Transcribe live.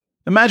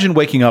Imagine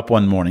waking up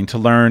one morning to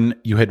learn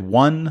you had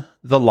won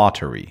the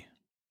lottery.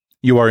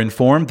 You are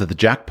informed that the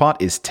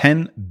jackpot is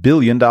 $10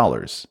 billion.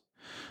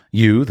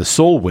 You, the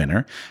sole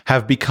winner,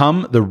 have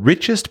become the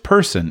richest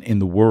person in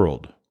the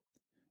world.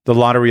 The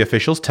lottery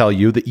officials tell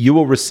you that you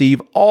will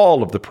receive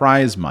all of the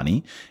prize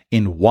money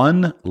in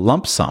one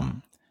lump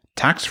sum,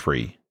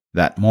 tax-free,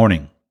 that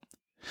morning.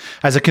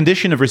 As a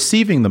condition of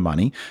receiving the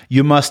money,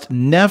 you must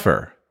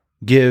never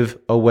give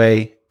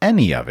away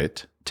any of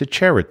it to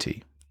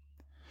charity.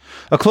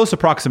 A close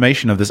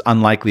approximation of this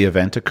unlikely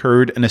event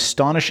occurred an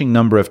astonishing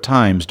number of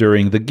times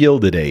during the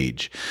Gilded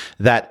Age,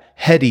 that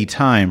heady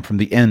time from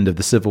the end of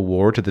the Civil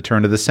War to the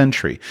turn of the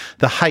century,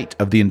 the height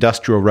of the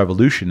Industrial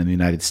Revolution in the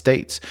United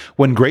States,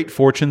 when great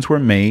fortunes were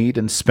made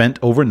and spent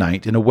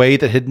overnight in a way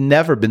that had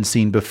never been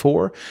seen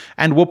before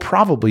and will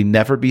probably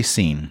never be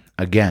seen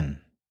again.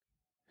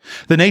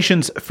 The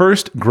nation's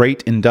first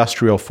great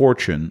industrial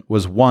fortune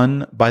was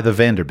won by the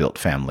Vanderbilt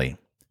family.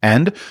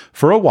 And,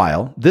 for a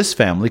while, this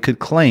family could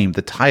claim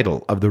the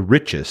title of the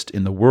richest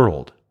in the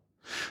world.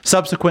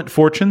 Subsequent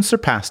fortunes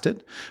surpassed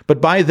it, but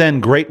by then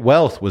great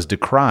wealth was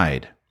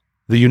decried.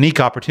 The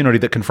unique opportunity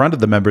that confronted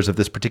the members of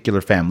this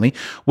particular family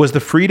was the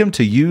freedom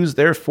to use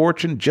their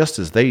fortune just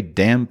as they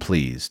damn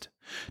pleased,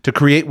 to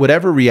create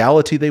whatever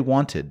reality they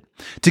wanted,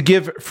 to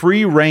give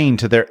free rein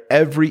to their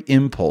every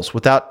impulse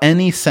without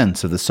any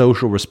sense of the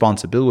social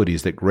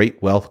responsibilities that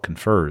great wealth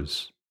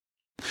confers.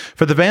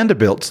 For the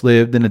Vanderbilts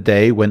lived in a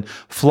day when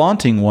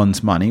flaunting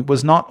one's money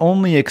was not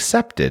only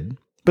accepted,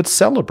 but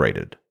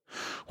celebrated.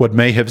 What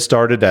may have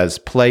started as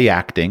play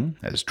acting,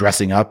 as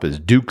dressing up as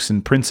dukes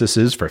and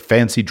princesses for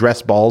fancy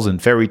dress balls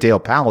and fairy tale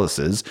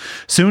palaces,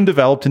 soon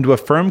developed into a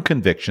firm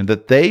conviction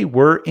that they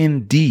were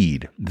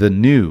indeed the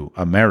new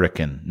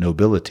American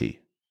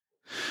nobility.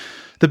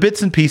 The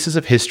bits and pieces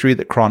of history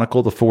that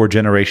chronicle the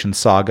four-generation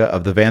saga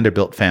of the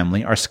Vanderbilt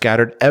family are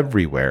scattered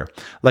everywhere,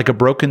 like a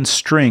broken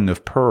string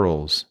of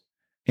pearls.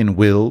 In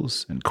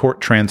wills and court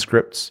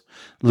transcripts,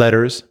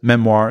 letters,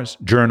 memoirs,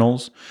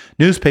 journals,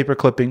 newspaper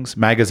clippings,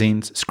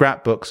 magazines,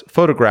 scrapbooks,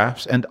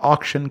 photographs, and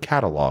auction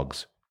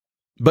catalogs.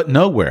 But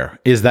nowhere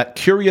is that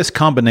curious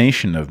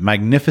combination of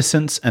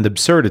magnificence and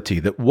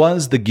absurdity that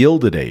was the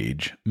Gilded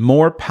Age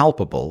more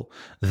palpable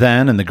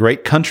than in the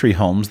great country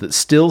homes that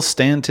still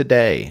stand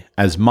today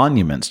as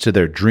monuments to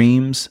their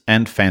dreams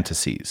and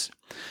fantasies.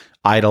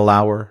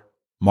 Idlehour,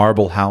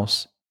 Marble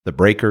House, The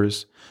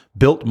Breakers,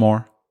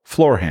 Biltmore,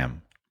 Florham.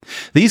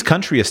 These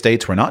country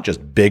estates were not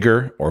just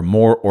bigger or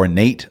more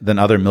ornate than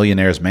other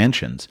millionaires'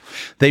 mansions.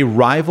 They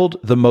rivaled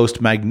the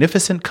most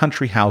magnificent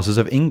country houses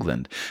of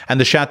England and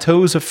the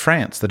chateaux of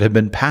France that had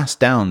been passed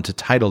down to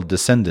titled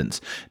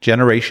descendants,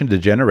 generation to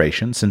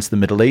generation since the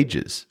Middle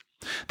Ages.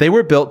 They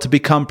were built to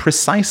become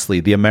precisely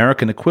the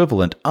American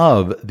equivalent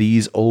of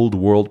these old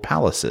world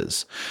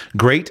palaces,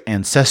 great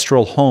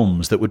ancestral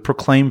homes that would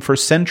proclaim for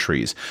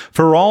centuries,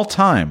 for all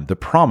time, the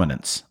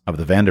prominence of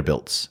the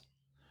Vanderbilts.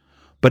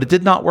 But it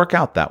did not work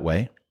out that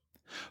way.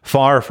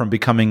 Far from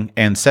becoming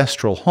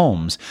ancestral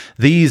homes,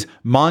 these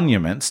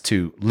monuments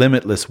to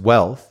limitless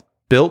wealth,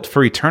 built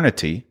for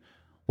eternity,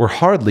 were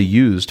hardly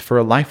used for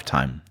a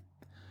lifetime.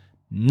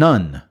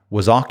 None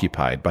was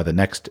occupied by the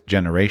next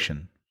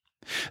generation.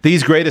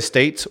 These great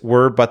estates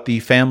were but the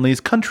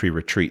family's country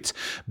retreats,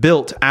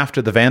 built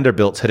after the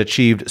Vanderbilts had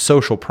achieved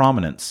social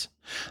prominence.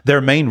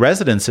 Their main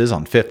residences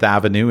on Fifth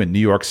Avenue in New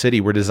York City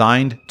were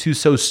designed to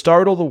so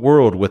startle the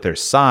world with their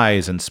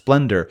size and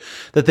splendor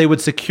that they would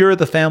secure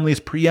the family's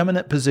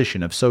preeminent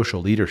position of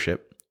social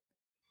leadership.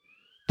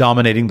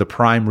 Dominating the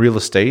prime real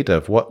estate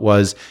of what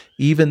was,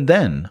 even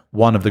then,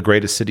 one of the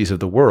greatest cities of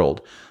the world,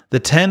 the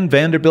 10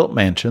 Vanderbilt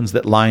mansions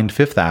that lined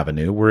Fifth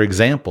Avenue were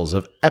examples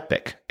of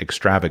epic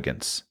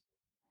extravagance.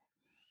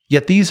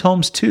 Yet these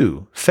homes,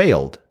 too,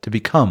 failed to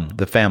become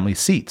the family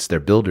seats their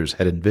builders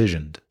had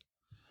envisioned.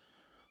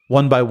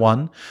 One by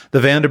one,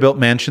 the Vanderbilt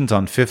mansions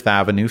on Fifth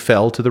Avenue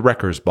fell to the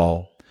wrecker's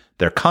ball,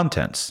 their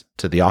contents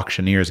to the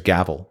auctioneer's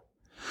gavel.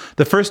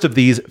 The first of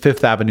these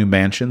Fifth Avenue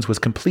mansions was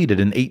completed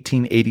in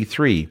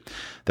 1883.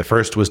 The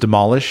first was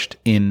demolished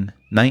in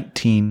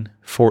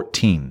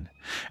 1914.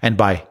 And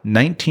by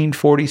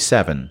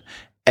 1947,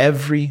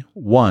 every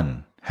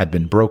one had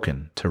been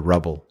broken to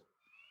rubble.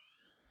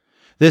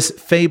 This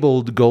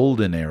fabled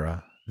golden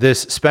era,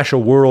 this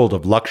special world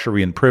of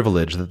luxury and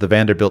privilege that the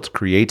Vanderbilts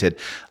created,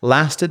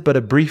 lasted but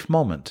a brief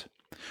moment.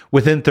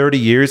 Within 30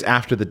 years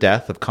after the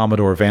death of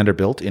Commodore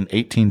Vanderbilt in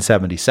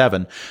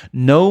 1877,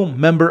 no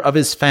member of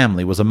his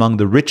family was among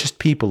the richest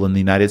people in the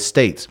United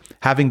States,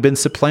 having been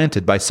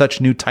supplanted by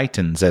such new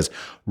titans as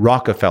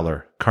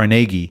Rockefeller,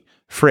 Carnegie,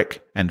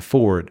 Frick, and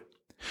Ford.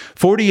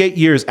 48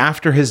 years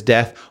after his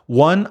death,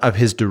 one of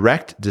his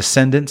direct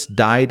descendants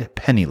died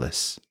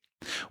penniless.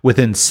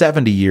 Within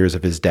 70 years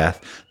of his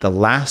death, the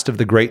last of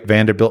the great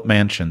Vanderbilt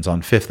mansions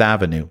on Fifth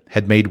Avenue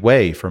had made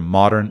way for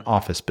modern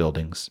office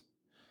buildings.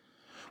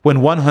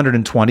 When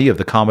 120 of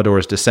the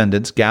Commodore's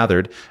descendants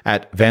gathered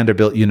at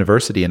Vanderbilt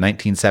University in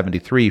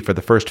 1973 for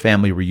the first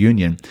family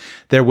reunion,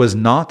 there was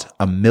not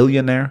a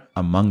millionaire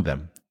among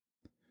them.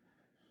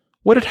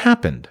 What had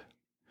happened?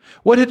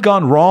 What had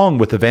gone wrong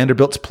with the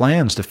Vanderbilt's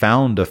plans to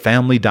found a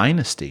family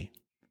dynasty?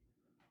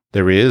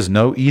 There is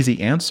no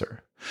easy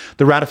answer.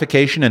 The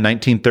ratification in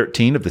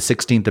 1913 of the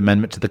 16th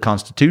Amendment to the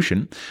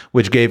Constitution,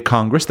 which gave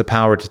Congress the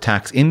power to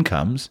tax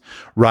incomes,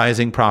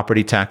 rising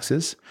property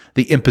taxes,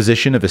 the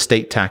imposition of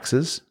estate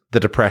taxes, the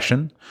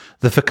Depression,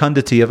 the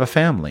fecundity of a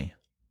family,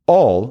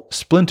 all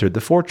splintered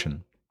the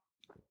fortune.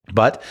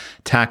 But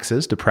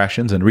taxes,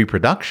 depressions, and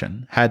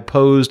reproduction had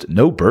posed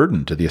no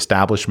burden to the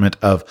establishment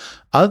of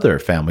other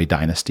family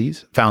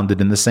dynasties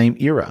founded in the same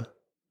era.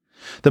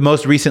 The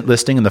most recent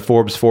listing in the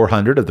Forbes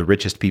 400 of the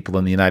richest people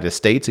in the United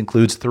States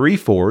includes 3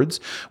 Fords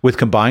with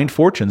combined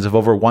fortunes of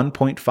over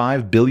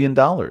 $1.5 billion,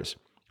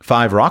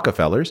 5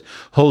 Rockefellers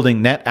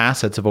holding net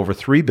assets of over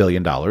 $3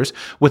 billion,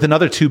 with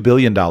another $2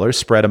 billion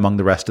spread among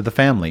the rest of the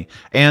family,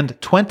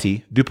 and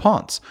 20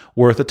 DuPonts,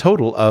 worth a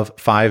total of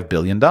 $5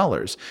 billion,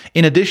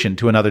 in addition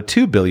to another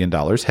 $2 billion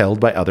held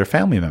by other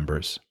family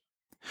members.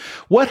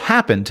 What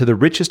happened to the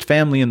richest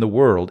family in the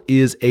world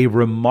is a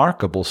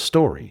remarkable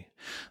story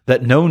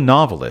that no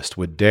novelist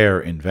would dare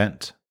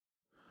invent.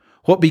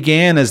 What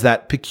began as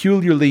that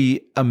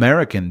peculiarly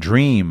American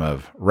dream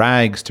of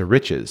rags to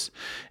riches,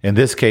 in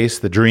this case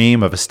the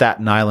dream of a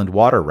Staten Island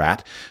water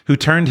rat who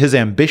turned his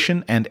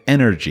ambition and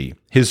energy,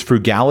 his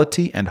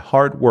frugality and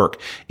hard work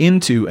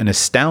into an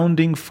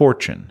astounding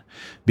fortune,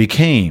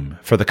 became,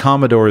 for the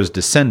Commodore's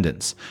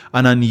descendants,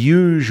 an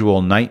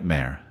unusual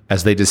nightmare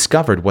as they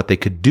discovered what they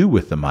could do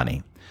with the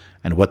money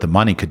and what the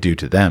money could do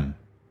to them.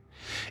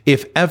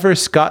 If ever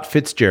Scott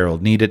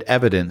Fitzgerald needed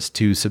evidence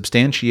to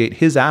substantiate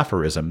his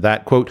aphorism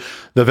that, quote,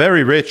 "the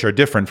very rich are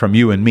different from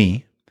you and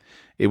me,"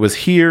 it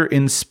was here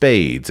in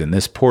spades in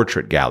this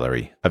portrait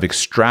gallery of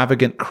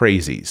extravagant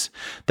crazies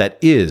that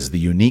is the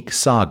unique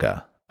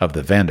saga of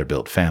the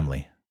Vanderbilt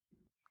family.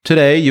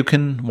 Today, you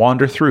can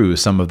wander through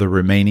some of the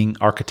remaining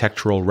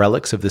architectural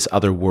relics of this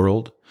other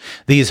world,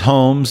 these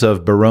homes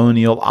of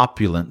baronial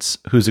opulence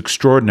whose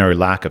extraordinary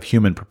lack of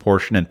human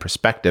proportion and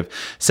perspective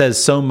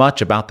says so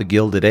much about the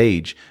Gilded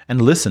Age,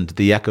 and listen to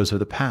the echoes of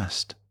the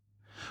past.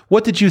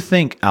 What did you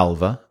think,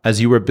 Alva,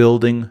 as you were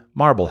building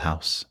Marble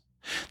House?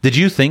 Did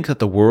you think that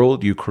the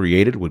world you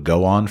created would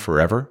go on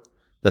forever,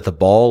 that the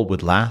ball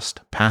would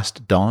last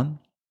past dawn?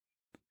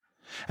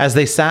 As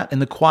they sat in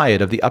the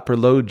quiet of the upper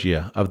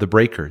loggia of the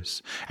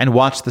breakers and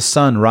watched the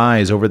sun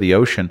rise over the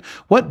ocean,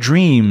 what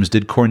dreams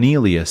did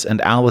Cornelius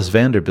and Alice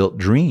Vanderbilt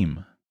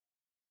dream?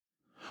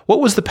 What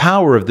was the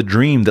power of the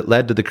dream that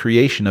led to the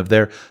creation of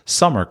their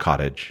summer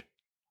cottage?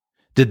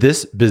 Did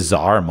this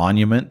bizarre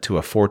monument to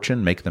a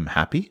fortune make them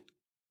happy?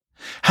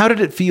 How did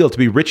it feel to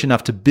be rich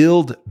enough to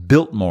build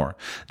Biltmore,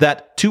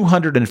 that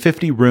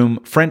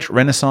 250-room French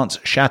Renaissance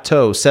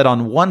chateau set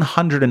on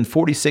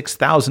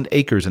 146,000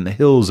 acres in the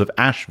hills of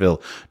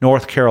Asheville,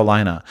 North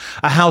Carolina,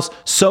 a house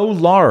so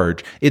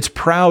large its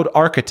proud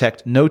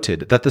architect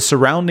noted that the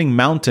surrounding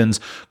mountains,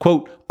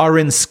 quote, "are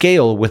in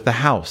scale with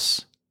the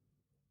house"?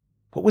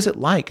 What was it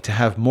like to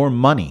have more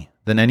money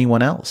than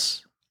anyone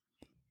else?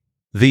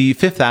 The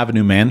Fifth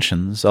Avenue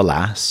mansions,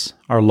 alas,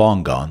 are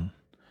long gone.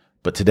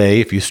 But today,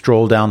 if you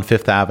stroll down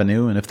Fifth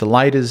Avenue, and if the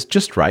light is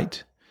just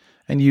right,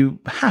 and you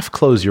half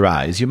close your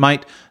eyes, you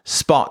might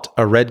spot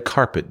a red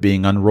carpet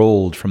being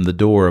unrolled from the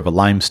door of a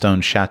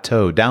limestone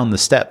chateau down the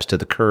steps to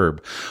the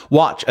curb.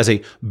 Watch as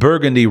a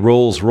burgundy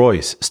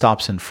Rolls-Royce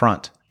stops in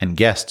front, and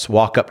guests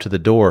walk up to the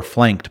door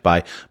flanked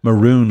by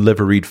maroon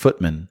liveried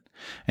footmen,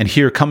 and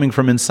hear coming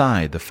from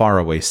inside the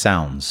faraway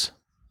sounds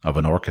of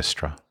an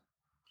orchestra.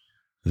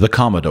 The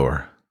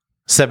Commodore,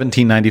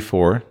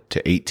 1794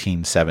 to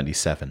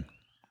 1877.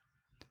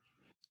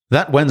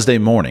 That Wednesday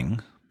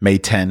morning, May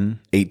 10,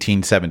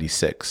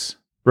 1876,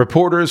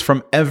 reporters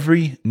from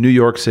every New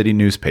York City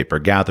newspaper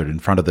gathered in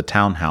front of the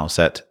townhouse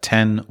at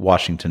 10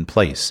 Washington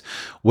Place,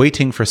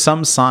 waiting for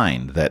some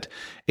sign that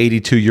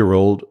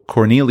 82-year-old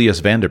Cornelius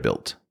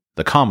Vanderbilt,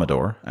 the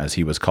Commodore, as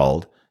he was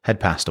called,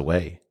 had passed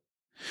away.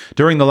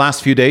 During the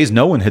last few days,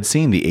 no one had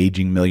seen the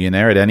aging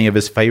millionaire at any of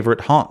his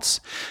favorite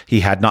haunts. He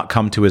had not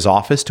come to his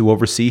office to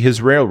oversee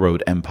his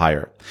railroad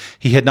empire.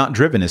 He had not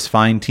driven his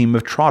fine team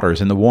of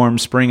trotters in the warm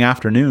spring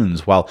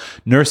afternoons while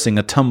nursing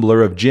a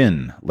tumbler of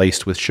gin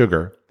laced with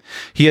sugar.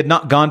 He had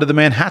not gone to the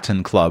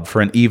Manhattan Club for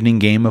an evening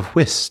game of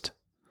whist.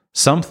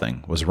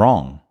 Something was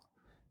wrong.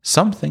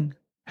 Something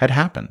had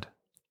happened.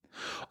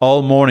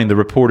 All morning the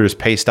reporters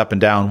paced up and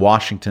down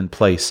Washington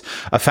Place,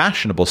 a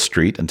fashionable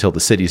street until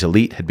the city's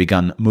elite had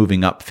begun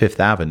moving up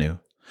Fifth Avenue.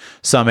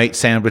 Some ate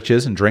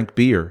sandwiches and drank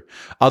beer.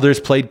 Others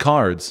played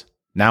cards.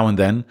 Now and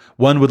then,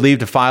 one would leave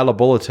to file a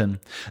bulletin.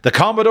 The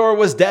Commodore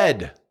was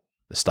dead.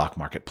 The stock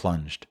market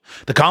plunged.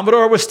 The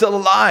Commodore was still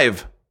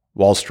alive.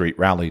 Wall Street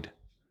rallied.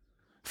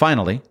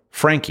 Finally,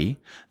 Frankie,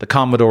 the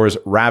Commodore's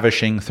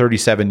ravishing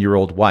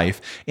 37-year-old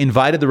wife,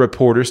 invited the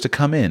reporters to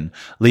come in,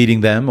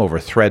 leading them over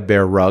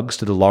threadbare rugs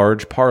to the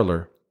large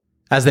parlor.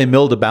 As they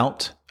milled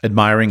about,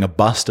 admiring a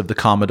bust of the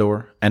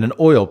Commodore and an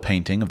oil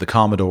painting of the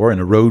Commodore in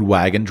a road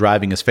wagon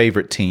driving his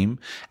favorite team,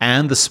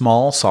 and the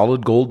small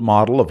solid gold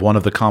model of one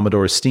of the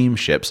Commodore's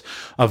steamships,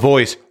 a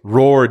voice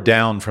roared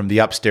down from the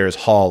upstairs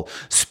hall,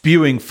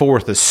 spewing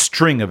forth a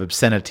string of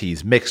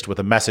obscenities mixed with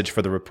a message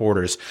for the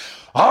reporters.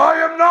 "I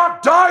am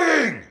not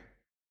dying!"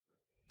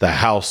 The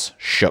house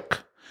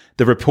shook.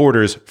 The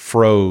reporters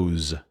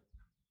froze.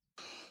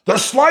 "The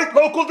slight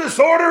local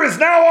disorder is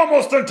now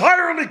almost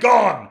entirely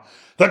gone.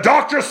 The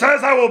doctor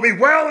says I will be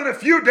well in a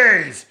few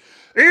days.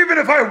 Even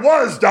if I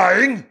was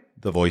dying,"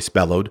 the voice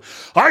bellowed,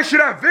 "I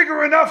should have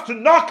vigor enough to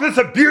knock this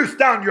abuse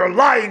down your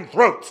lying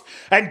throats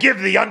and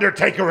give the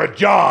undertaker a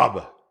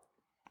job."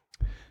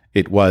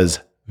 It was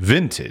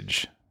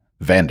vintage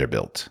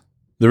Vanderbilt.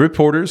 The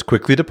reporters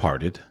quickly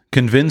departed,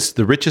 convinced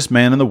the richest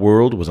man in the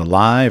world was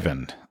alive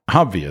and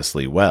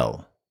obviously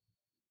well.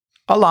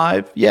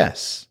 Alive,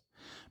 yes,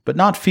 but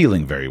not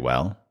feeling very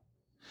well.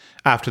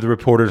 After the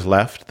reporters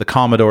left, the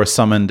Commodore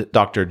summoned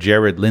Dr.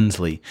 Jared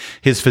Lindsley,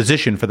 his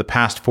physician for the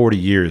past 40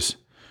 years.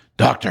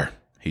 "Doctor,"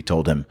 he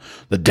told him,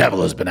 "the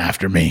devil has been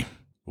after me."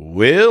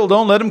 "Well,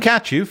 don't let him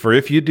catch you, for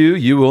if you do,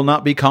 you will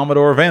not be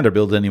Commodore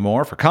Vanderbilt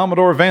anymore, for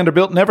Commodore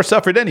Vanderbilt never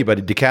suffered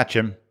anybody to catch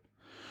him."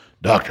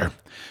 "Doctor,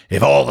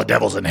 if all the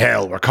devils in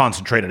hell were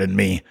concentrated in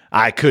me,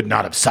 I could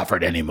not have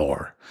suffered any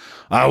more.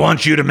 I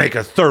want you to make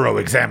a thorough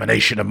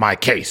examination of my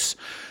case.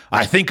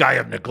 I think I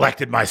have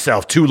neglected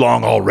myself too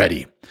long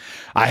already.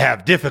 I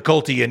have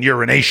difficulty in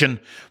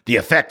urination, the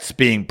effects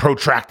being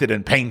protracted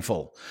and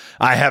painful.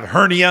 I have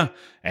hernia,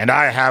 and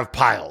I have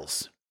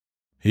piles."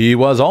 He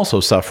was also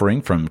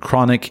suffering from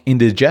chronic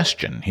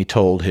indigestion, he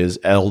told his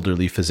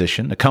elderly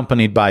physician,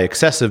 accompanied by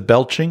excessive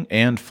belching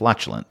and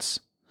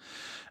flatulence.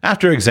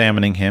 After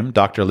examining him,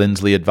 Dr.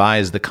 Lindsley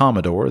advised the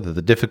Commodore that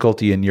the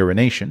difficulty in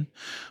urination,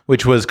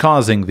 which was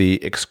causing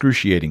the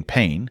excruciating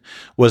pain,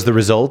 was the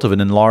result of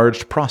an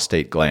enlarged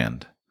prostate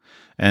gland.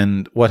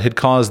 And what had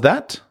caused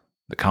that?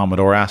 The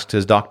Commodore asked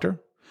his doctor.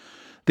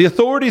 The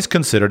authorities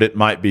considered it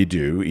might be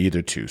due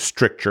either to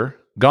stricture,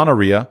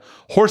 gonorrhea,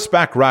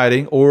 horseback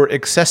riding, or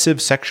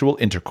excessive sexual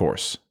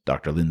intercourse,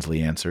 Dr.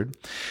 Lindsley answered.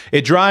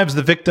 It drives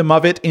the victim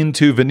of it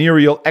into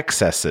venereal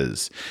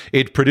excesses.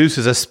 It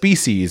produces a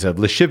species of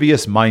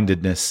lascivious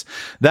mindedness.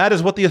 That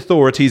is what the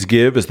authorities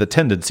give as the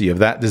tendency of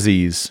that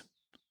disease.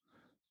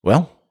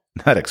 Well,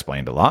 that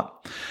explained a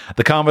lot.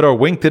 The Commodore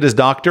winked at his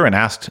doctor and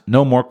asked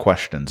no more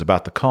questions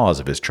about the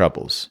cause of his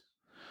troubles.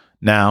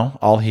 Now,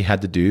 all he had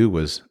to do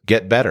was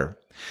get better.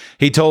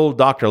 He told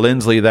Dr.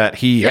 Lindsley that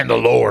he and the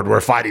Lord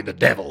were fighting the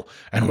devil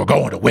and were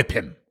going to whip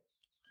him.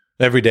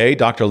 Every day,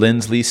 Dr.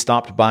 Lindsley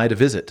stopped by to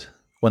visit.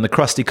 When the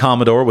crusty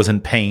Commodore was in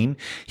pain,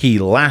 he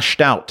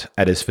lashed out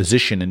at his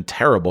physician in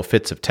terrible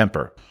fits of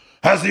temper.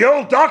 "Has the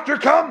old doctor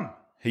come?"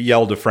 he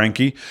yelled to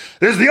Frankie.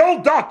 "Is the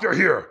old doctor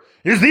here?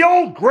 Is the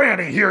old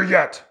granny here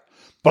yet?"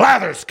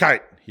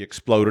 "Blatherskite!" he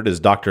exploded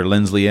as Dr.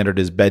 Lindsley entered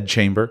his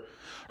bedchamber,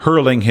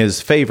 hurling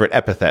his favorite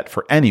epithet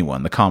for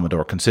anyone the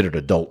Commodore considered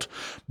a dolt.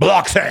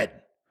 "Blockhead!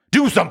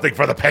 Do something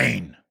for the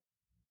pain!"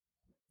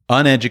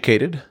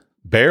 Uneducated,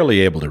 barely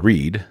able to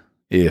read,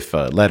 if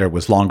a letter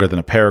was longer than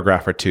a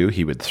paragraph or two,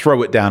 he would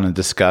throw it down in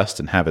disgust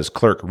and have his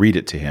clerk read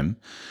it to him.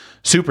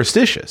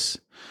 Superstitious,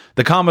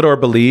 the Commodore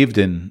believed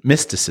in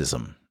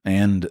mysticism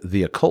and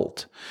the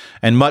occult,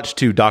 and much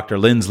to Dr.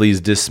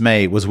 Lindsley's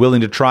dismay was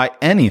willing to try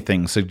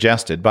anything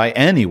suggested by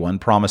anyone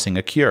promising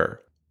a cure.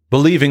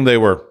 Believing they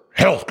were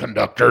health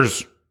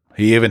conductors,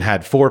 he even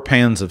had 4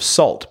 pans of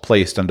salt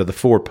placed under the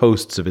 4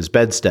 posts of his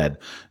bedstead,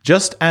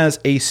 just as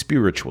a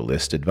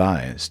spiritualist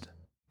advised.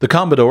 The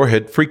Commodore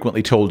had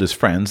frequently told his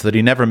friends that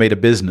he never made a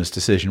business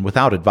decision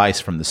without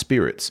advice from the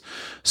spirits,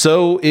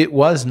 so it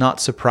was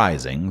not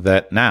surprising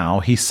that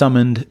now he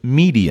summoned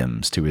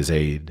mediums to his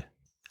aid.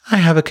 "I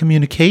have a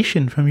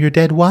communication from your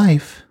dead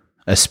wife,"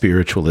 a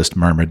spiritualist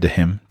murmured to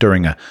him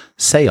during a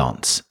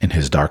séance in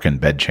his darkened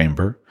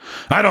bedchamber.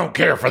 "I don't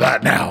care for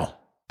that now,"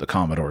 the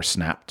Commodore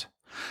snapped.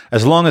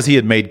 As long as he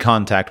had made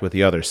contact with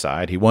the other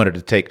side, he wanted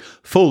to take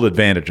full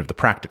advantage of the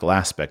practical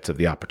aspects of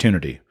the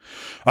opportunity.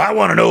 "I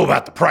want to know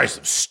about the price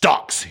of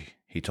stocks,"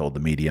 he told the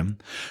medium.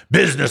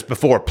 "Business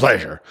before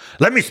pleasure.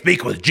 Let me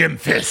speak with Jim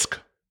Fisk."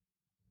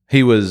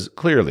 He was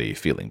clearly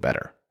feeling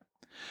better.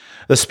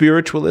 The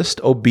spiritualist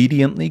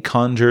obediently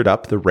conjured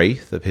up the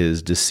wraith of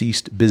his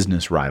deceased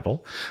business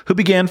rival, who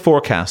began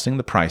forecasting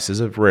the prices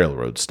of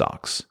railroad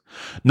stocks.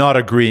 Not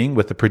agreeing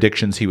with the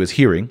predictions he was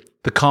hearing,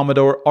 the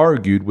Commodore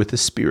argued with the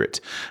spirit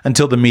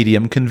until the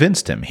medium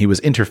convinced him he was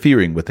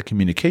interfering with the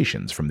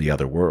communications from the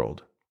other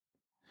world.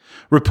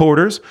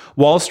 Reporters,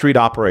 Wall Street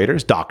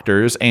operators,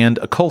 doctors, and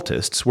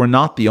occultists were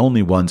not the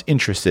only ones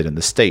interested in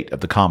the state of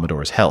the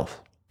Commodore's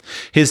health.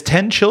 His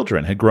 10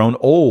 children had grown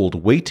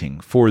old waiting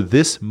for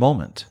this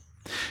moment.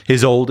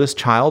 His oldest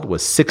child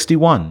was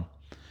 61,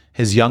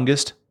 his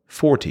youngest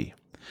 40.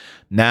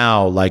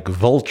 Now, like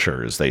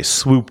vultures, they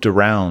swooped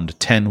around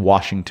 10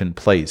 Washington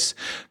Place,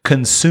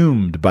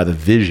 consumed by the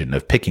vision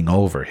of picking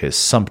over his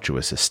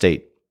sumptuous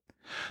estate.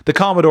 The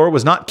Commodore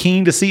was not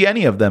keen to see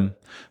any of them,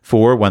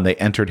 for when they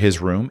entered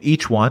his room,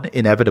 each one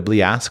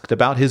inevitably asked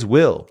about his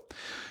will.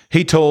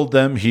 He told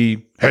them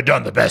he had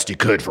done the best he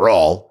could for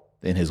all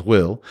in his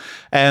will,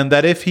 and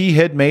that if he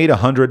had made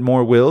 100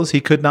 more wills, he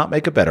could not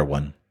make a better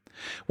one.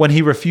 When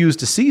he refused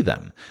to see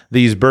them,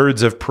 these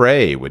birds of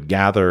prey would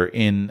gather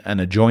in an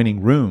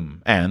adjoining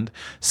room and,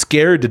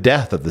 scared to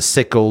death of the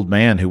sick old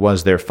man who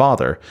was their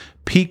father,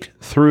 peek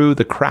through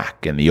the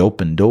crack in the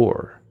open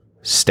door,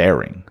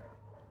 staring,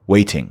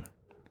 waiting.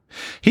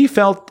 He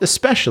felt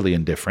especially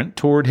indifferent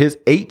toward his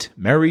 8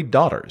 married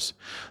daughters.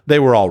 They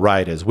were all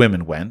right as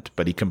women went,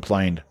 but he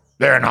complained,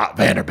 "They're not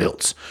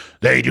Vanderbilts.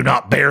 They do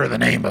not bear the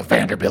name of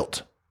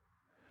Vanderbilt."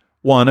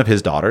 One of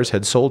his daughters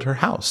had sold her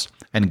house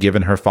and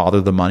given her father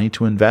the money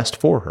to invest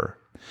for her.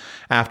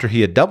 After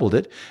he had doubled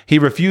it, he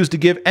refused to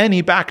give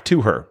any back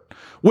to her.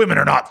 "Women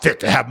are not fit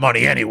to have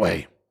money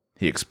anyway,"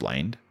 he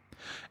explained.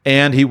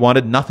 And he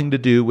wanted nothing to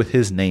do with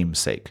his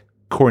namesake,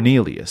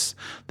 Cornelius,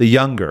 the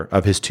younger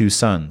of his 2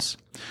 sons.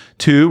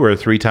 2 or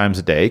 3 times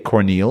a day,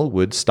 Cornel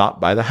would stop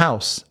by the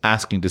house,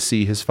 asking to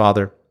see his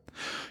father.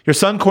 "Your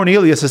son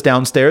Cornelius is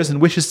downstairs and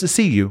wishes to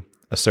see you,"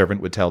 a servant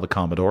would tell the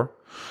Commodore.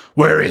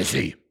 "Where is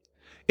he?"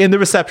 "In the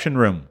reception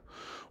room."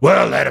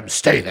 "Well, let him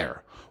stay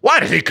there. Why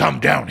does he come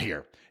down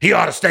here? He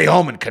ought to stay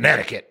home in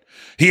Connecticut.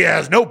 He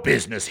has no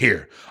business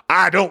here.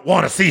 I don't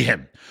want to see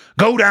him.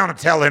 Go down and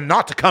tell him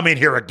not to come in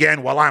here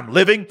again while I'm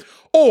living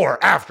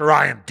or after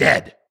I am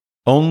dead."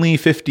 Only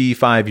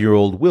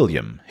 55-year-old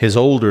William, his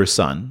older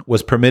son,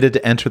 was permitted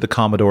to enter the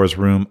Commodore's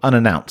room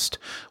unannounced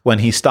when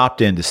he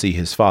stopped in to see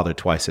his father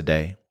twice a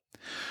day.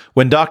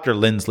 When Dr.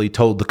 Lindsley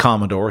told the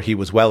Commodore he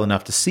was well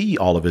enough to see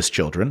all of his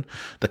children,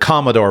 the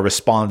Commodore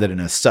responded in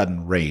a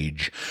sudden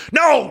rage.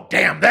 "No,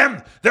 damn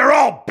them! They're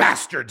all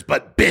bastards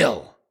but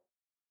Bill!"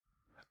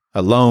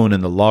 Alone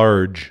in the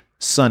large,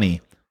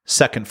 sunny,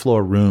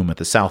 second-floor room at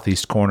the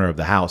southeast corner of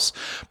the house,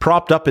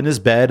 propped up in his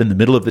bed in the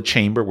middle of the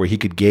chamber where he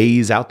could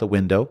gaze out the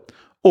window,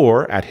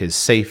 or at his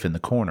safe in the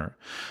corner,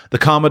 the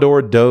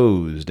Commodore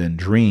dozed and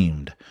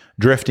dreamed,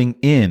 drifting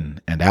in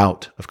and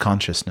out of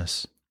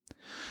consciousness.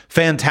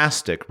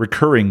 Fantastic,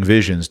 recurring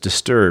visions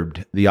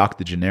disturbed the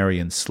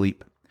octogenarian's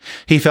sleep.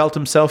 He felt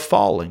himself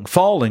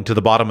falling to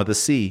the bottom of the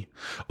sea.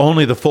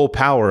 Only the full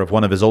power of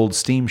one of his old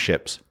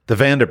steamships, the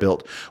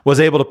Vanderbilt, was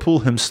able to pull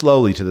him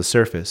slowly to the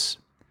surface.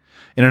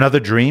 In another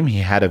dream, he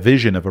had a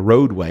vision of a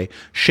roadway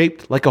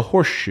shaped like a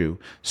horseshoe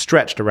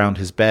stretched around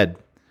his bed.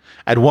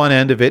 At one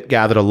end of it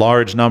gathered a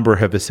large number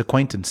of his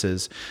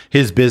acquaintances,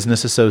 his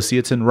business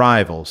associates and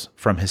rivals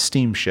from his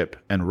steamship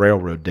and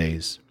railroad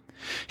days.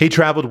 He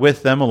traveled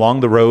with them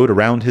along the road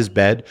around his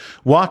bed,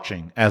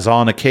 watching as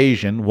on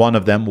occasion one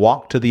of them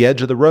walked to the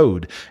edge of the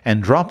road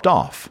and dropped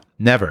off,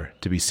 never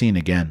to be seen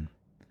again.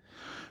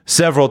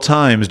 Several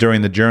times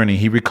during the journey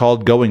he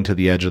recalled going to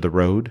the edge of the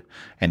road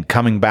and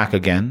coming back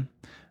again,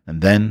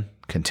 and then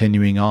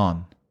continuing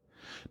on.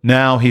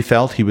 Now he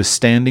felt he was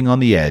standing on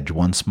the edge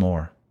once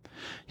more.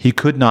 He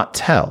could not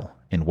tell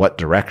in what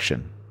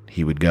direction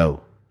he would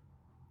go.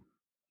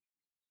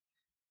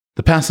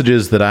 The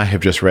passages that I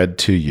have just read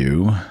to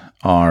you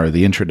are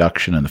the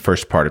introduction in the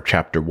first part of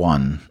Chapter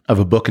 1 of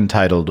a book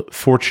entitled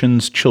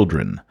Fortune's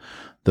Children,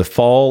 The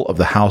Fall of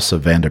the House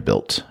of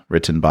Vanderbilt,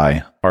 written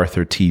by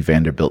Arthur T.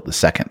 Vanderbilt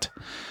II.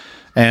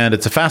 And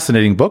it's a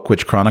fascinating book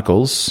which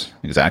chronicles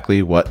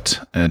exactly what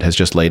it has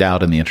just laid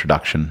out in the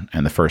introduction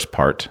and the first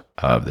part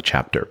of the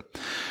chapter.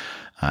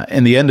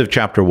 In the end of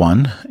Chapter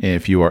 1,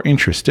 if you are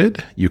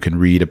interested, you can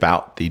read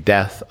about the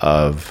death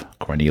of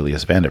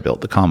Cornelius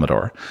Vanderbilt, the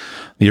Commodore,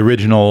 the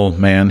original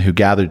man who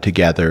gathered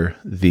together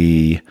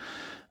the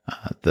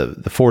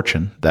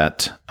fortune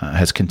that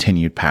has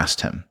continued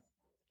past him.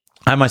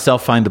 I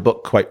myself find the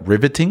book quite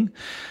riveting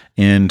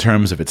in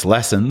terms of its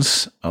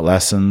lessons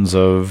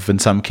of, in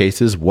some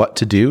cases, what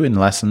to do and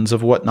lessons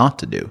of what not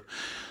to do.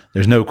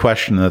 There's no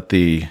question that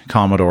the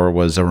Commodore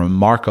was a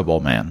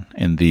remarkable man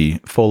in the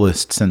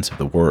fullest sense of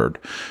the word.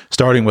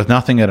 Starting with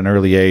nothing at an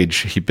early age,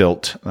 he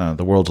built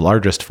the world's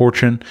largest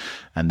fortune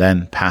and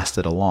then passed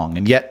it along.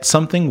 And yet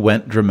something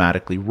went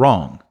dramatically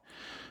wrong,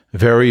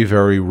 very,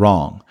 very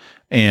wrong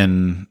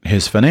in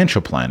his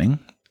financial planning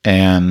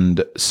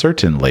and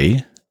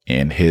certainly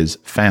in his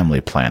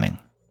family planning.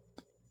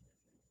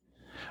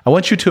 I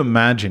want you to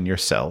imagine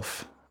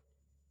yourself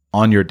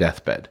on your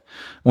deathbed.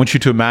 I want you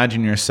to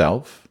imagine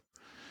yourself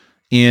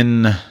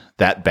in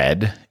that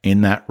bed,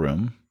 in that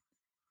room,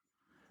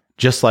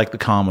 just like the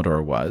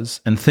Commodore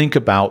was, and think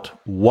about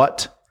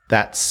what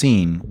that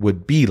scene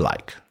would be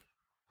like.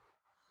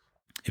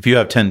 If you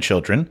have 10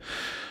 children,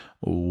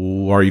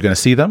 are you going to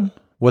see them?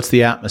 What's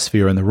the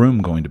atmosphere in the room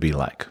going to be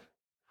like?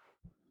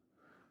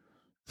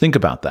 Think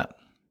about that.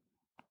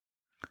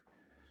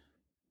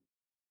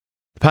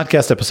 The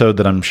podcast episode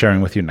that I'm sharing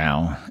with you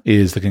now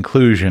is the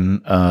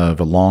conclusion of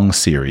a long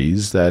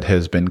series that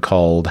has been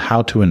called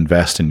How to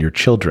Invest in Your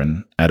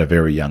Children at a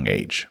Very Young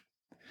Age.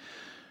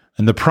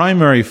 And the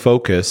primary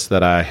focus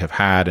that I have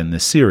had in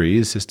this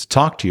series is to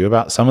talk to you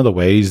about some of the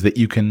ways that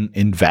you can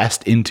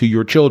invest into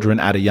your children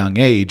at a young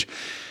age,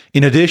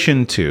 in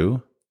addition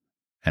to,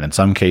 and in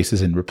some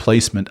cases in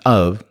replacement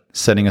of,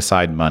 setting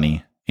aside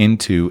money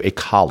into a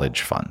college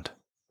fund.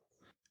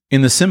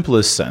 In the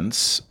simplest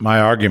sense, my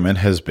argument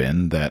has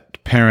been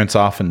that parents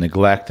often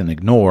neglect and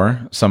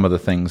ignore some of the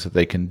things that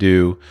they can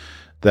do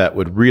that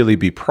would really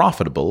be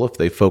profitable if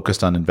they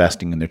focused on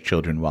investing in their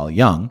children while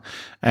young.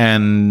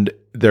 And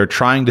they're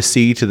trying to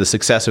see to the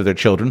success of their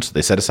children, so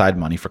they set aside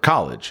money for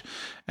college.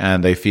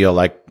 And they feel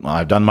like, well,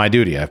 I've done my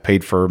duty. I've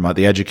paid for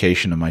the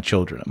education of my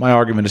children. My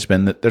argument has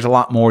been that there's a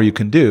lot more you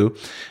can do,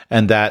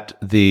 and that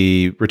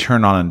the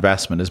return on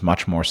investment is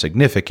much more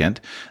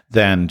significant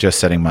than just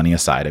setting money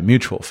aside in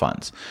mutual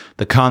funds.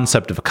 The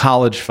concept of a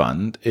college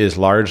fund is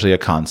largely a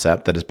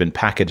concept that has been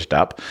packaged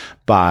up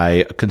by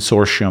a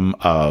consortium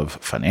of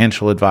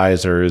financial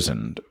advisors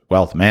and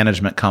wealth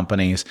management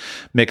companies,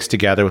 mixed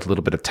together with a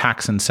little bit of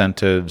tax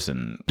incentives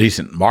and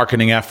decent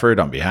marketing effort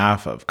on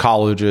behalf of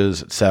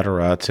colleges, et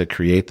cetera, to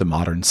create the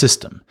modern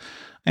system.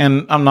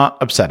 And I'm not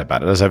upset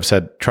about it. As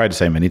I've tried to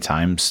say many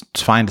times,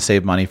 it's fine to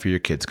save money for your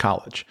kids'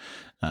 college.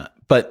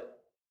 But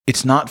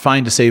it's not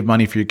fine to save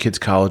money for your kids'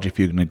 college if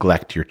you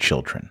neglect your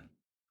children.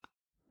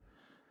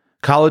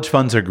 College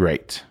funds are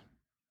great,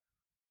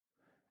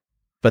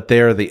 but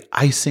they are the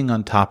icing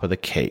on top of the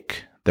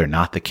cake. They're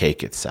not the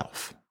cake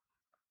itself.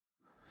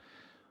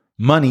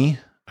 Money,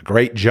 a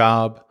great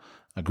job,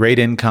 a great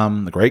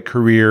income, a great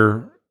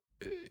career,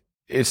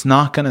 it's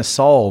not going to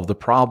solve the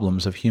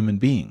problems of human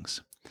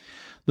beings.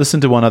 Listen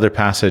to one other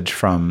passage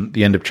from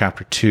the end of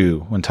chapter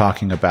 2 when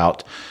talking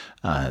about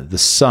the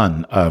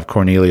son of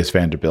Cornelius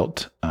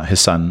Vanderbilt, his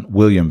son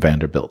William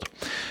Vanderbilt.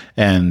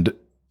 And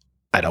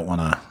I don't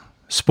want to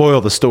spoil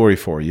the story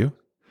for you,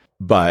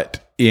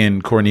 but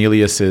in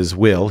Cornelius's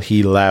will,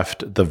 he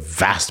left the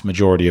vast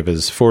majority of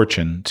his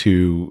fortune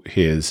to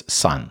his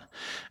son.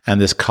 And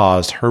this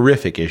caused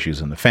horrific issues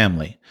in the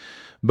family.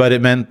 But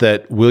it meant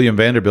that William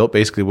Vanderbilt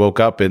basically woke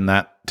up in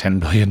that $10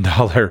 billion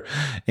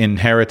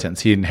inheritance.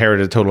 He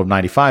inherited a total of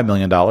 $95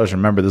 million.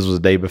 Remember, this was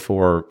a day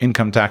before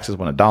income taxes,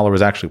 when a dollar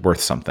was actually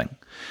worth something.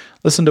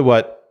 Listen to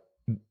what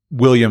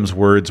William's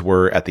words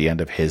were at the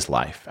end of his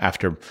life,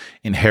 after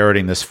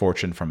inheriting this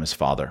fortune from his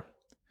father.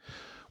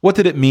 What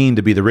did it mean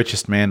to be the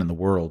richest man in the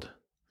world?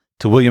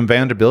 To William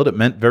Vanderbilt, it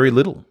meant very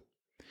little.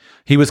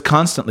 He was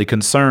constantly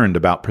concerned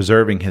about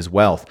preserving his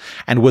wealth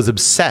and was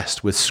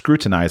obsessed with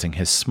scrutinizing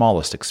his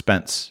smallest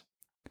expense.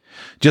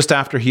 Just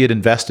after he had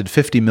invested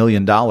 $50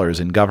 million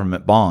in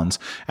government bonds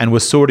and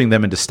was sorting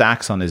them into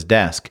stacks on his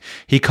desk,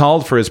 he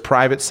called for his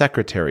private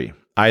secretary,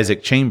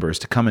 Isaac Chambers,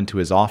 to come into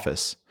his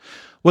office.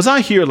 "Was I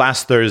here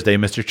last Thursday,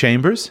 Mr.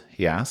 Chambers?"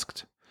 he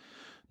asked.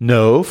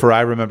 "No, for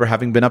I remember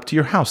having been up to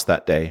your house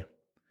that day."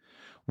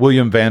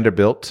 William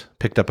Vanderbilt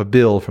picked up a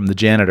bill from the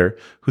janitor,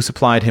 who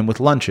supplied him with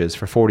lunches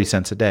for 40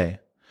 cents a day.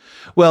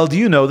 "Well, do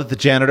you know that the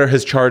janitor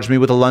has charged me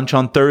with a lunch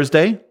on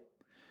Thursday?"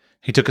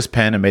 He took his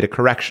pen and made a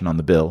correction on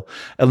the bill,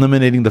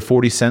 eliminating the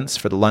 40 cents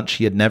for the lunch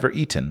he had never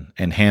eaten,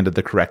 and handed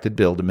the corrected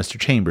bill to Mr.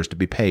 Chambers to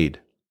be paid.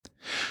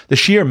 The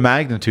sheer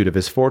magnitude of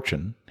his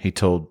fortune, he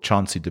told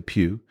Chauncey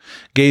Depew,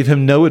 gave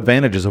him no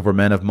advantages over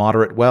men of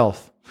moderate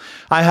wealth.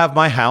 "I have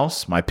my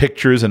house, my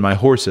pictures, and my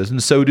horses,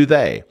 and so do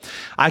they.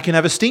 I can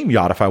have a steam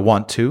yacht if I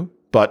want to,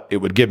 but it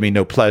would give me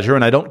no pleasure,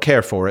 and I don't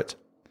care for it."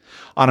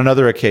 On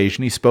another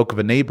occasion, he spoke of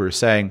a neighbor,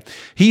 saying,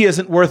 "He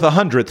isn't worth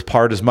 100th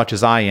part as much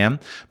as I am,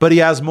 but he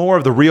has more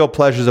of the real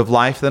pleasures of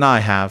life than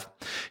I have.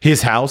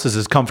 His house is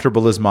as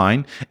comfortable as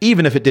mine,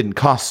 even if it didn't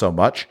cost so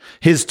much.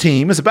 His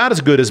team is about as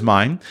good as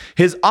mine.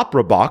 His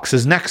opera box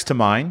is next to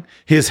mine.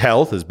 His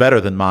health is better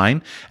than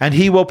mine, and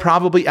he will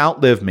probably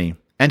outlive me.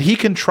 And he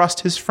can trust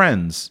his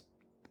friends."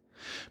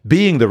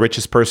 Being the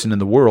richest person in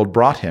the world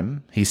brought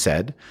him, he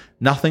said,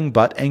 nothing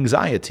but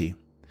anxiety.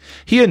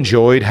 He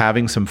enjoyed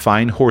having some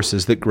fine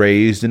horses that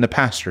grazed in a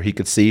pasture he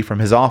could see from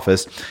his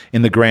office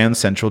in the Grand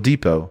Central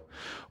Depot.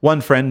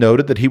 One friend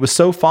noted that he was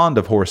so fond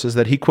of horses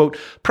that he, quote,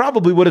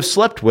 "probably would have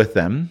slept with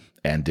them,"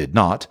 and did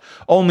not,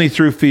 only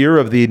through fear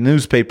of the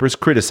newspapers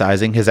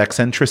criticizing his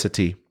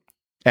eccentricity.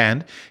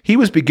 And he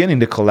was beginning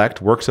to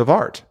collect works of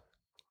art.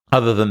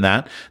 Other than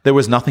that, there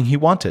was nothing he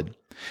wanted.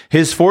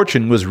 His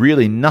fortune was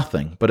really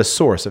nothing but a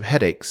source of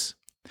headaches.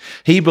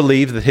 He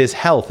believed that his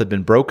health had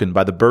been broken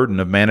by the burden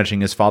of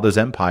managing his father's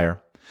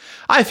empire.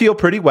 "I feel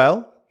pretty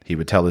well," he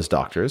would tell his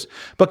doctors,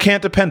 "but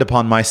can't depend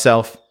upon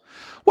myself."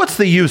 "What's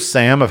the use,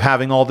 Sam, of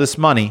having all this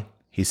money,"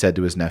 he said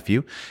to his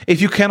nephew,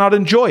 "if you cannot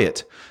enjoy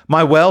it?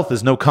 My wealth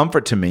is no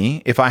comfort to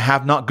me if I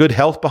have not good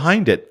health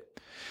behind it."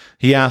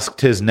 He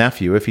asked his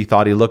nephew if he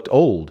thought he looked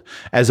old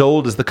as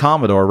the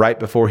Commodore right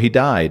before he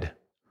died.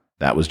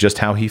 That was just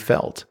how he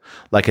felt,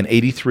 like an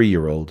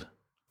 83-year-old.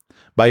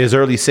 By his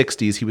early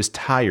 60s, he was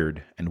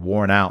tired and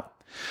worn out.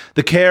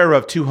 "The care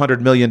of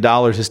 $200 million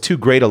is too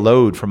great a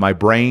load for my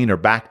brain or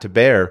back to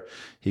bear,"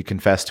 he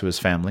confessed to his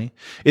family.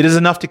 "It is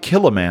enough to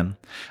kill a man.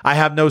 I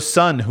have no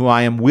son who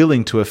I am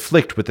willing to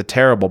afflict with the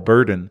terrible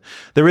burden.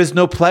 There is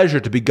no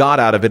pleasure to be got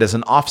out of it as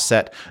an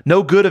offset,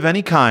 no good of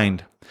any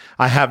kind.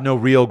 I have no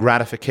real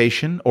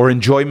gratification or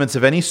enjoyments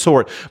of any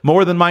sort,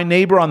 more than my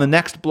neighbor on the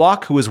next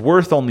block who is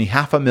worth only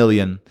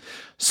 $500,000.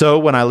 So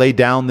when I lay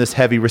down this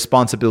heavy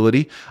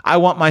responsibility, I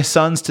want my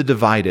sons to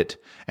divide it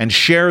and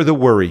share the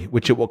worry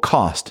which it will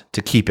cost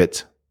to keep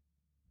it."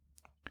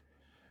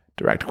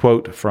 Direct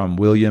quote from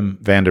William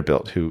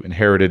Vanderbilt, who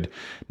inherited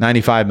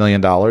 $95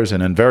 million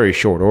and in very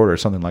short order,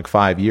 something like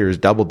 5 years,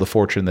 doubled the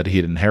fortune that he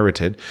had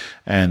inherited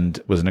and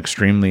was an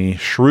extremely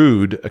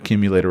shrewd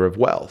accumulator of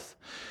wealth.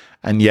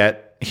 And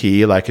yet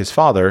he, like his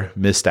father,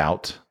 missed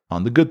out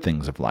on the good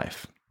things of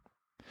life.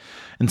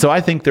 And so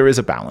I think there is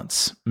a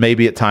balance.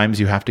 Maybe at times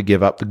you have to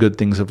give up the good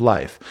things of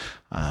life.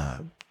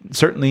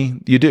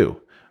 Certainly you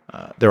do.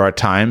 There are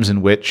times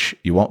in which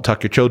you won't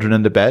tuck your children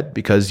into bed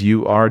because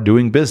you are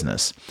doing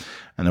business.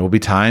 And there will be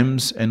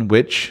times in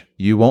which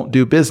you won't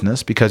do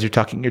business because you're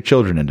tucking your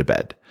children into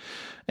bed.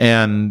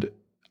 And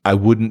I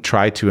wouldn't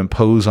try to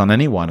impose on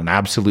anyone an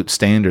absolute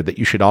standard that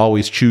you should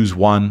always choose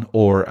one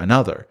or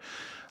another.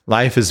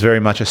 Life is very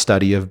much a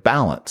study of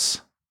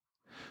balance.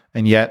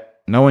 And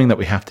yet, knowing that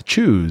we have to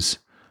choose,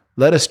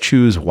 let us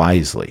choose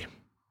wisely.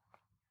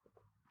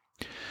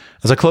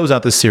 As I close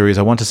out this series,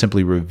 I want to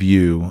simply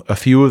review a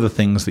few of the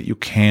things that you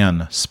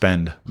can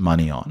spend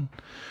money on.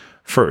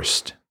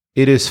 First,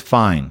 it is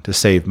fine to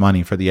save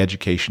money for the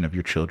education of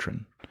your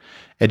children.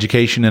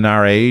 Education in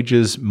our age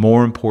is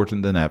more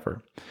important than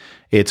ever.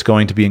 It's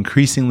going to be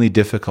increasingly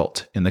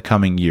difficult in the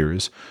coming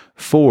years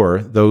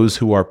for those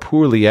who are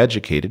poorly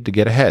educated to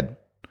get ahead.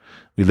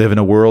 We live in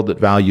a world that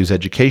values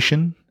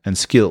education and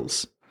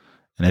skills,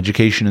 and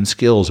education and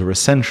skills are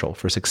essential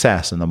for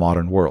success in the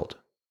modern world.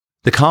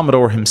 The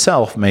Commodore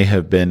himself may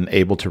have been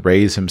able to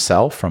raise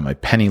himself from a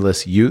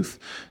penniless youth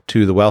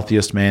to the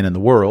wealthiest man in the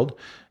world,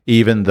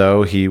 even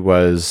though he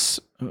was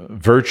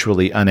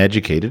virtually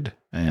uneducated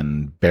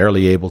and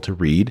barely able to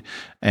read,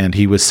 and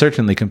he was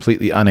certainly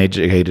completely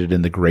uneducated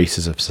in the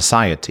graces of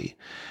society.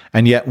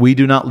 And yet we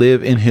do not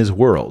live in his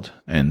world,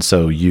 and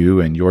so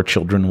you and your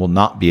children will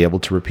not be able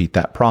to repeat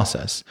that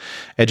process.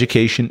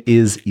 Education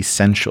is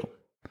essential,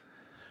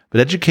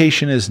 but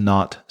education is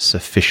not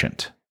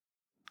sufficient.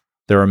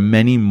 There are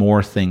many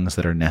more things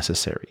that are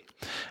necessary.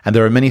 And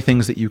there are many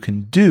things that you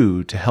can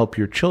do to help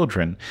your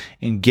children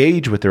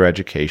engage with their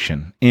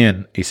education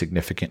in a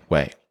significant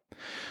way.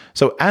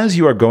 So as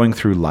you are going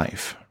through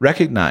life,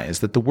 recognize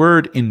that the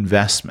word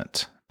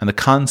investment and the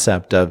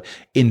concept of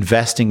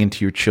investing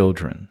into your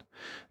children,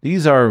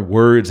 these are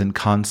words and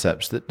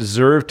concepts that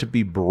deserve to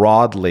be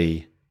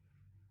broadly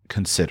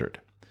considered.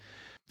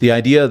 The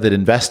idea that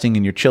investing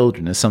in your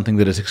children is something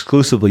that is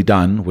exclusively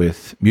done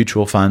with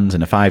mutual funds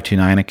and a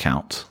 529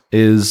 account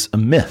is a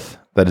myth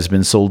that has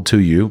been sold to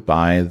you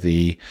by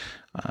the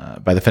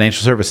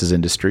financial services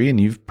industry, and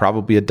you've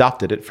probably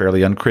adopted it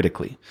fairly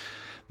uncritically.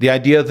 The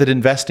idea that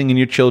investing in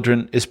your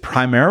children is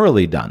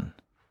primarily done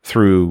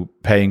through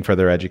paying for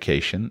their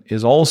education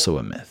is also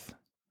a myth.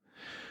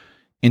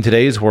 In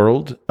today's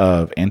world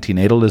of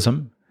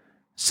antinatalism,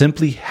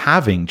 simply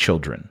having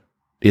children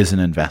is an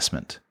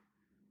investment.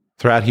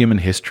 Throughout human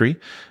history,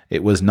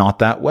 it was not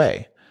that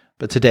way,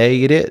 but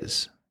today it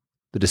is.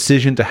 The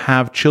decision to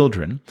have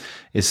children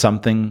is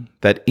something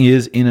that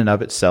is in and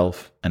of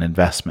itself an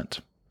investment.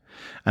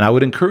 And I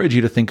would encourage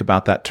you to think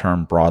about that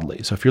term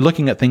broadly. So if you're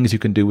looking at things you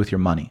can do with your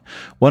money,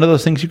 one of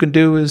those things you can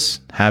do is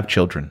have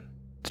children.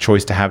 The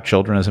choice to have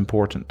children is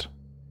important.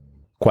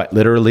 Quite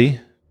literally,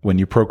 when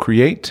you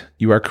procreate,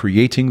 you are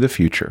creating the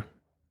future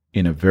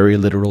in a very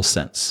literal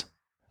sense.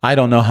 I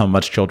don't know how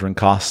much children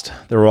cost.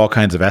 There are all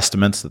kinds of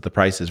estimates that the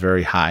price is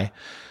very high.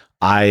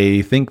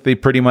 I think they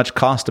pretty much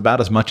cost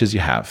about as much as you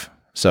have.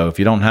 So if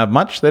you don't have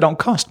much, they don't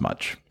cost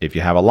much. If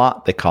you have a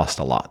lot, they cost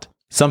a lot.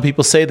 Some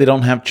people say they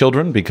don't have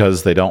children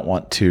because they don't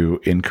want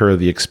to incur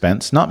the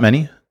expense. Not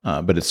many,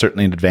 but it's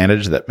certainly an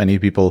advantage that many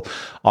people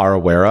are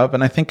aware of.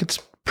 And I think it's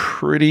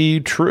pretty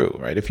true,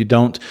 right? If you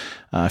don't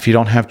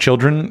have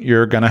children,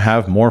 you're going to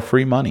have more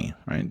free money,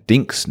 right?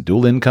 Dinks,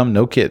 dual income,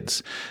 no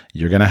kids.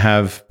 You're going to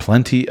have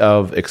plenty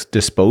of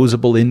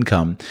disposable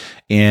income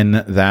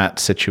in that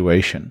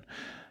situation.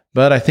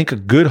 But I think a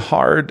good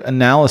hard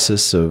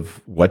analysis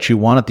of what you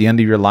want at the end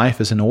of your life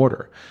is in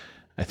order.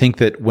 I think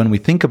that when we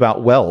think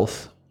about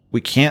wealth,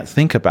 we can't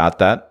think about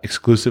that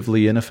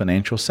exclusively in a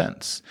financial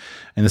sense.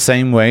 In the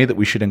same way that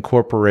we should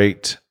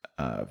incorporate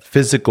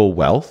physical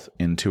wealth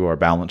into our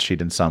balance sheet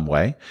in some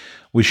way,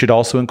 we should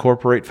also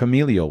incorporate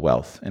familial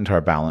wealth into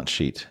our balance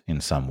sheet in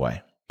some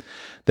way.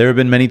 There have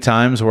been many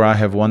times where I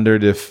have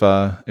wondered if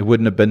it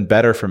wouldn't have been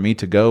better for me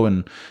to go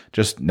and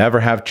just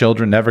never have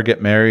children, never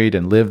get married,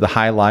 and live the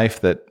high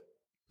life that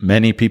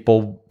many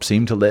people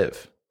seem to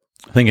live.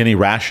 I think any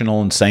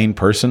rational and sane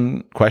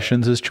person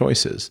questions his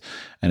choices,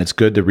 and it's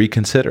good to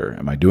reconsider.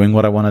 Am I doing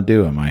what I want to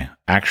do? Am I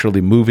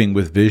actually moving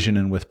with vision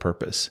and with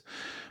purpose?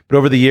 But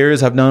over the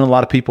years, I've known a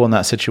lot of people in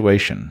that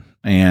situation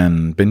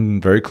and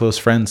been very close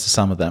friends to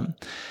some of them.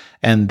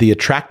 And the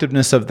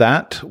attractiveness of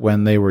that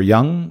when they were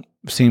young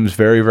seems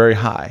very, very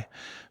high.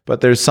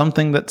 But there's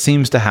something that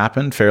seems to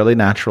happen fairly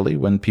naturally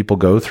when people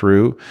go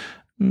through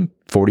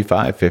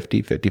 45,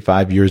 50,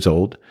 55 years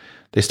old.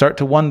 They start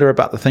to wonder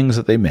about the things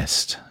that they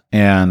missed.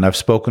 And I've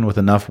spoken with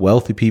enough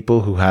wealthy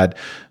people who had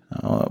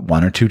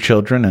one or two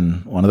children,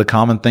 and one of the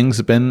common things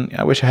has been,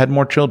 I wish I had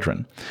more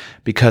children,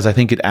 because I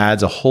think it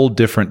adds a whole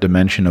different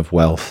dimension of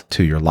wealth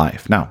to your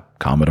life. Now,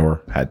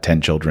 Commodore, had 10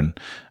 children,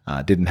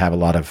 didn't have a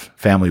lot of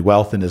family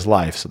wealth in his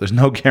life, so there's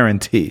no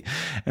guarantee.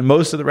 And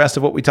most of the rest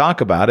of what we talk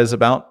about is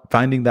about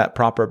finding that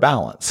proper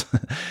balance.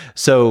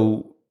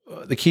 So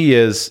the key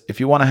is, if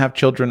you want to have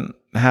children,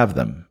 have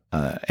them,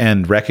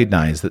 and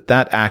recognize that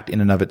that act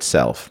in and of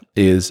itself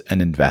is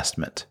an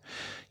investment.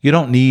 You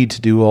don't need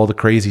to do all the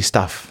crazy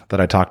stuff that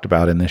I talked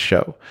about in this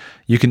show.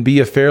 You can be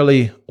a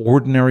fairly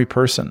ordinary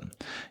person.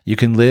 You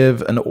can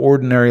live an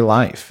ordinary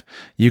life.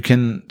 You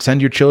can send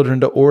your children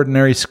to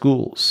ordinary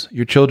schools.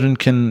 Your children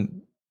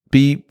can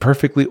be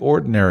perfectly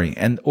ordinary,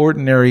 and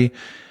ordinary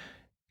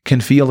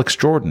can feel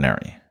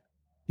extraordinary.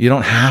 You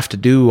don't have to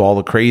do all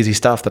the crazy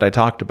stuff that I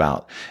talked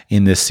about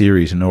in this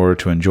series in order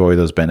to enjoy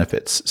those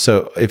benefits.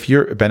 So if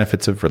you're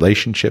benefits of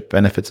relationship,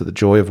 benefits of the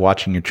joy of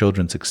watching your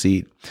children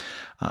succeed,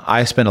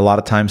 I spend a lot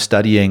of time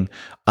studying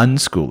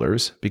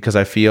unschoolers because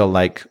I feel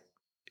like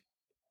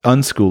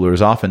unschoolers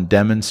often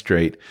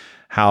demonstrate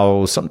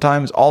how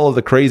sometimes all of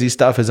the crazy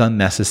stuff is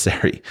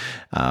unnecessary.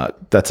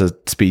 That's a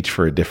speech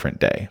for a different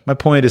day. My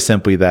point is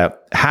simply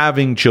that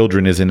having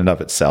children is in and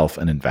of itself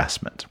an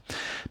investment.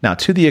 Now,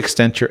 to the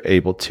extent you're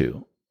able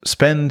to,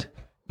 spend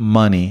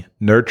money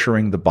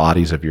nurturing the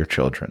bodies of your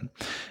children.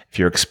 If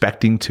you're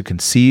expecting to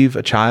conceive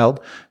a child,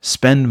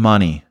 spend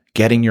money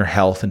getting your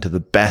health into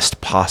the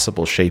best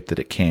possible shape that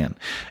it can,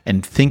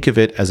 and think of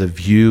it as a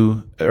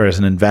view or as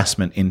an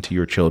investment into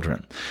your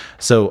children.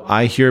 So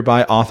I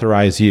hereby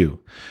authorize you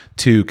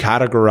to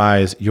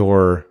categorize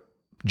your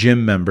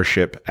gym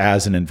membership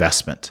as an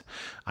investment.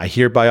 I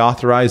hereby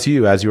authorize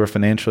you as your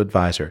financial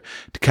advisor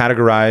to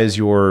categorize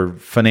your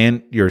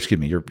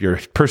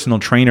personal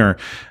trainer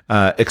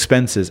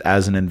expenses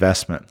as an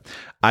investment.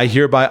 I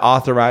hereby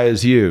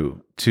authorize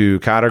you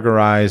to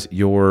categorize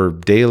your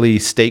daily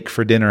steak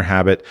for dinner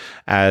habit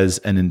as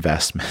an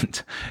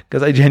investment,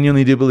 because I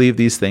genuinely do believe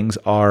these things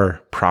are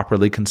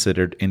properly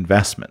considered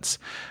investments.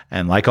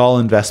 And like all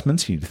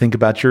investments, you need to think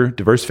about your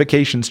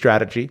diversification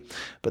strategy,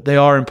 but they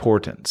are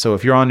important. So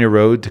if you're on your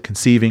road to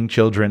conceiving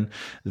children,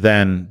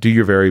 then do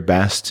your very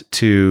best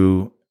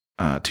to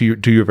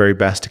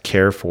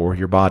care for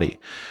your body.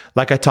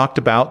 Like I talked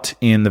about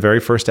in the very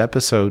first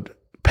episode,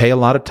 pay a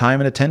lot of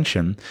time and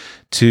attention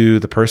to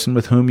the person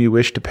with whom you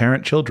wish to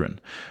parent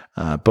children,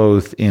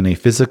 both in a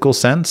physical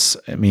sense,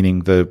 meaning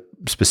the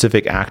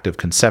specific act of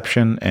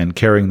conception and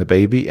carrying the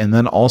baby, and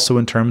then also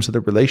in terms of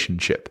the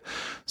relationship.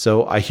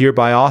 So I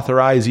hereby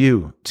authorize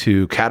you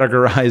to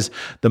categorize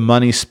the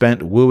money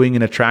spent wooing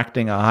and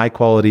attracting a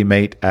high-quality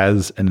mate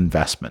as an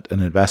investment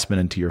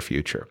into your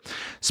future.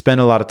 Spend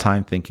a lot of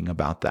time thinking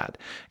about that.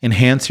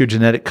 Enhance your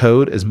genetic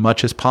code as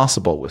much as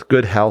possible with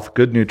good health,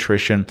 good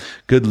nutrition,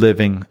 good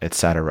living,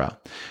 etc.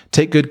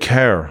 Take good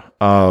care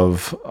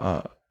of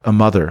a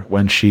mother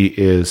when she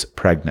is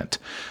pregnant.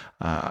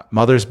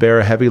 Mothers bear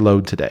a heavy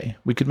load today.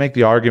 We could make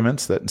the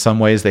arguments that in some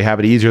ways they have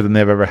it easier than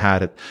they've ever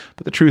had it,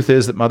 but the truth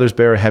is that mothers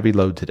bear a heavy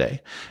load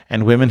today.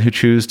 And women who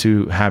choose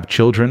to have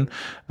children,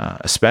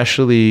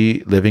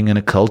 especially living in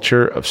a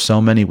culture of so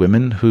many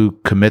women who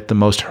commit the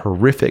most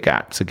horrific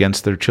acts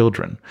against their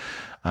children,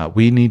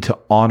 we need to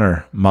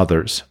honor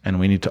mothers,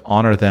 and we need to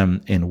honor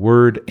them in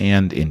word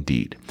and in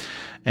deed.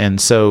 And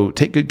so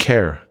take good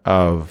care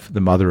of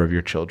the mother of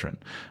your children.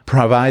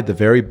 Provide the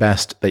very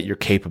best that you're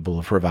capable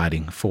of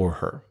providing for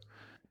her.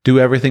 Do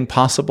everything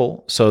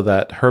possible so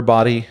that her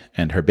body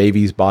and her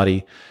baby's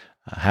body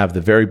have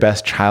the very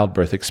best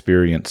childbirth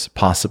experience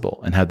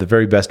possible and have the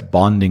very best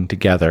bonding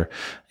together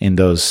in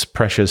those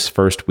precious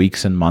first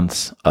weeks and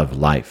months of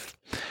life.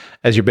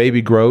 As your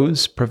baby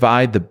grows,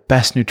 provide the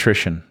best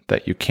nutrition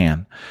that you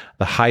can,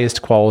 the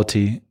highest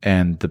quality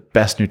and the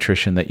best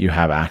nutrition that you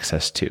have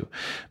access to.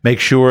 Make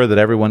sure that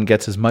everyone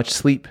gets as much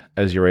sleep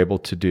as you're able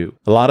to do.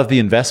 A lot of the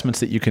investments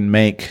that you can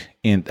make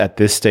at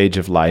this stage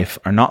of life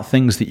are not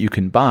things that you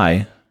can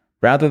buy.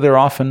 Rather, they're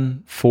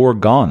often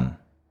foregone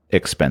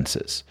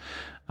expenses.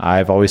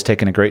 I've always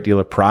taken a great deal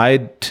of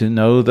pride to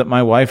know that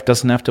my wife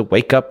doesn't have to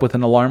wake up with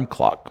an alarm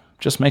clock.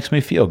 Just makes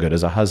me feel good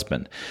as a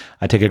husband.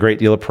 I take a great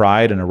deal of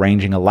pride in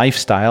arranging a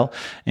lifestyle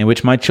in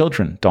which my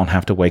children don't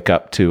have to wake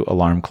up to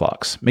alarm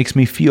clocks. Makes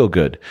me feel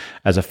good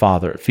as a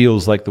father. It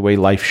feels like the way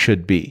life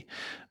should be.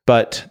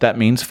 But that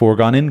means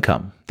foregone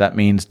income. That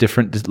means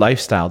different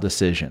lifestyle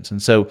decisions.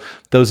 And so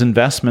those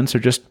investments are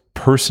just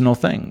personal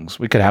things.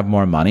 We could have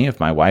more money if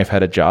my wife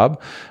had a job,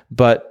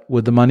 but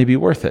would the money be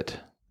worth it?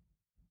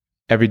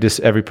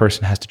 Every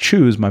person has to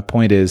choose. My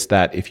point is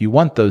that if you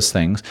want those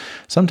things,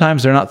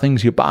 sometimes they're not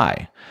things you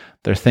buy.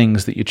 They're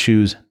things that you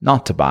choose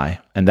not to buy,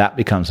 and that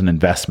becomes an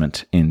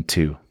investment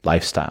into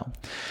lifestyle.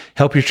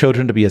 Help your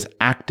children to be as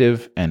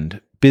active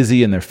and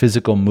busy in their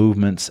physical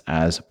movements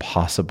as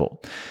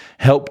possible.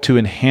 Help to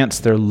enhance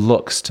their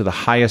looks to the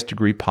highest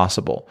degree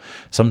possible.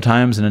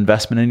 Sometimes an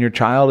investment in your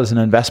child is an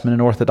investment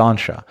in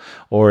orthodontia,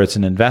 or it's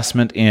an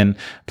investment in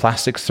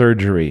plastic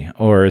surgery,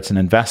 or it's an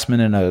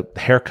investment in a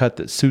haircut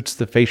that suits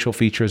the facial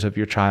features of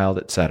your child,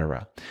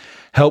 etc.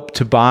 Help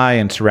to buy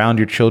and surround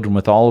your children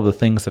with all of the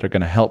things that are going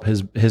to help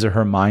his or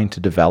her mind to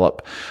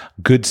develop.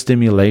 Good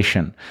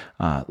stimulation,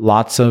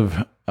 lots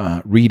of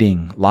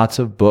reading, lots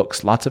of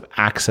books, lots of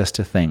access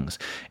to things.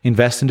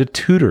 Invest into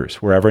tutors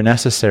wherever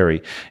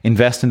necessary.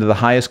 Invest into the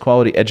highest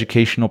quality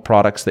educational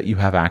products that you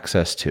have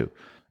access to.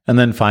 And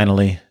then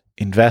finally,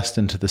 invest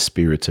into the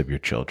spirits of your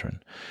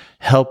children.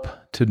 Help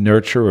to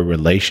nurture a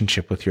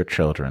relationship with your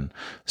children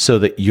so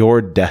that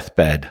your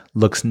deathbed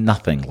looks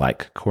nothing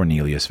like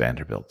Cornelius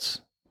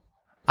Vanderbilt's.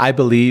 I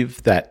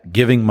believe that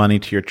giving money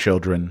to your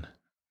children,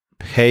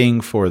 paying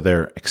for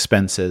their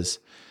expenses,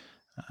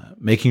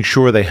 making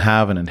sure they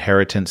have an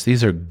inheritance,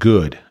 these are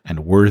good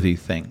and worthy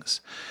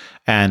things,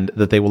 and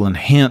that they will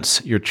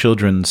enhance your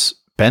children's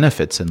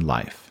benefits in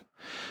life.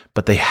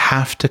 But they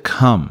have to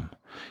come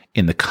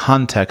in the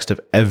context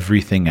of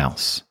everything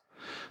else.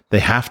 They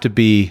have to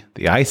be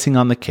the icing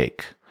on the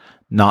cake,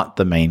 not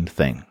the main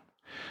thing.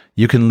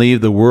 You can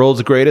leave the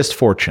world's greatest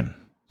fortune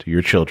to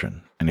your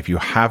children, and if you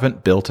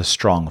haven't built a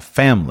strong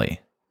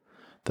family,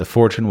 the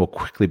fortune will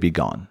quickly be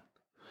gone.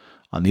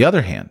 On the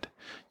other hand,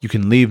 you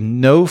can leave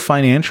no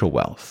financial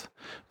wealth,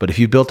 but if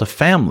you built a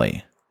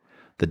family,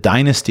 the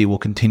dynasty will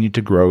continue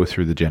to grow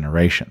through the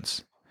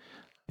generations.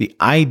 The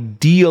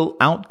ideal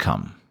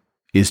outcome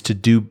is to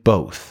do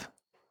both.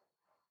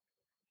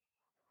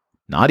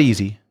 Not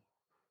easy,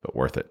 but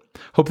worth it.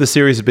 Hope this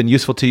series has been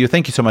useful to you.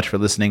 Thank you so much for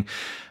listening.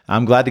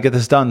 I'm glad to get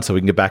this done so we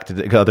can get back to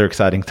the other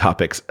exciting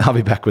topics. I'll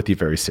be back with you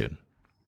very soon.